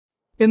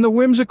In the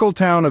whimsical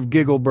town of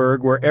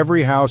Giggleburg, where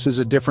every house is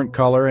a different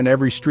color and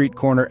every street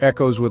corner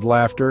echoes with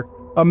laughter,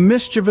 a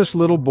mischievous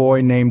little boy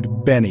named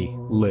Benny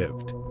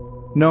lived.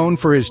 Known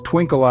for his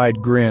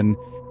twinkle-eyed grin,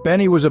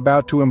 Benny was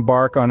about to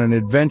embark on an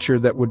adventure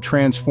that would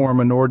transform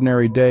an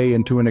ordinary day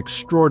into an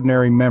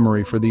extraordinary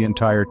memory for the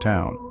entire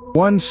town.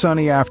 One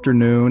sunny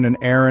afternoon, an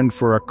errand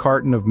for a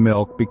carton of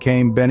milk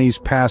became Benny's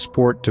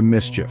passport to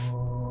mischief.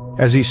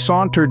 As he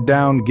sauntered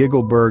down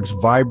Giggleburg's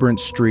vibrant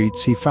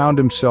streets, he found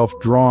himself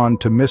drawn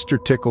to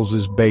Mr.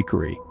 Tickles'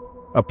 bakery,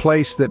 a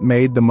place that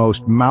made the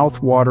most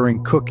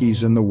mouth-watering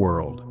cookies in the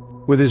world.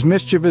 With his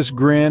mischievous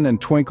grin and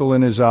twinkle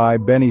in his eye,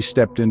 Benny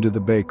stepped into the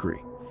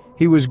bakery.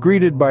 He was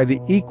greeted by the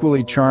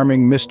equally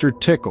charming Mr.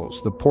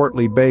 Tickles, the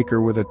portly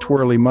baker with a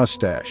twirly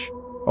mustache.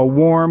 A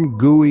warm,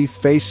 gooey,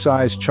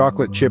 face-sized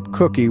chocolate chip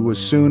cookie was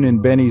soon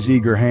in Benny's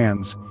eager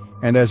hands,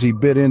 and as he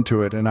bit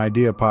into it, an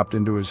idea popped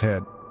into his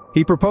head.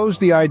 He proposed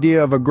the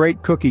idea of a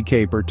great cookie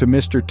caper to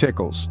Mr.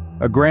 Tickles,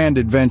 a grand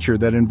adventure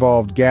that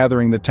involved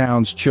gathering the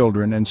town's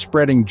children and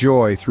spreading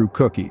joy through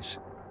cookies.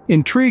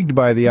 Intrigued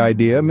by the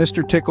idea,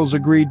 Mr. Tickles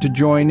agreed to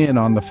join in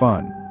on the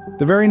fun.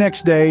 The very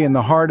next day, in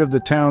the heart of the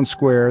town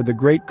square, the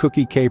great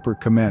cookie caper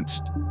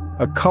commenced.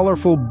 A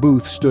colorful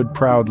booth stood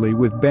proudly,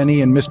 with Benny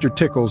and Mr.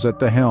 Tickles at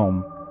the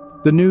helm.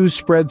 The news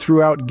spread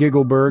throughout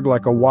Giggleburg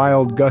like a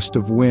wild gust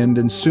of wind,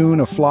 and soon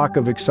a flock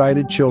of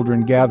excited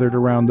children gathered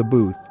around the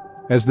booth.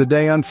 As the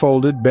day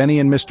unfolded, Benny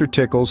and Mr.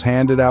 Tickles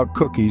handed out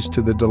cookies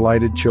to the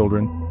delighted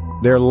children,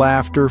 their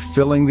laughter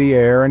filling the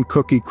air and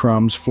cookie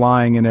crumbs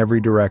flying in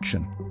every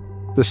direction.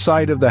 The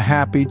sight of the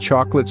happy,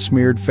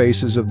 chocolate-smeared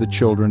faces of the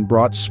children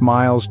brought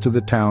smiles to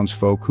the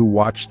townsfolk who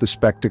watched the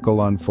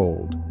spectacle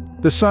unfold.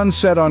 The sun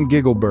set on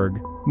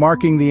Giggleburg,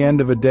 marking the end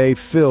of a day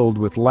filled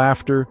with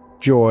laughter,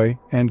 joy,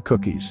 and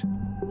cookies.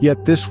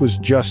 Yet this was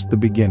just the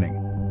beginning.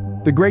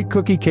 The Great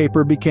Cookie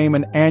Caper became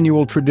an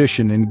annual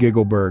tradition in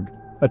Giggleburg,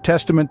 a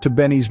testament to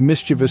Benny's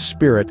mischievous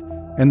spirit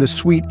and the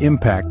sweet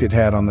impact it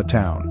had on the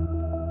town.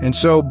 And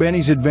so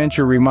Benny's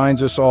adventure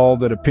reminds us all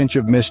that a pinch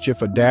of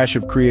mischief, a dash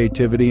of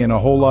creativity, and a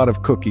whole lot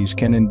of cookies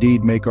can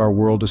indeed make our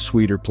world a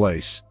sweeter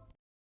place.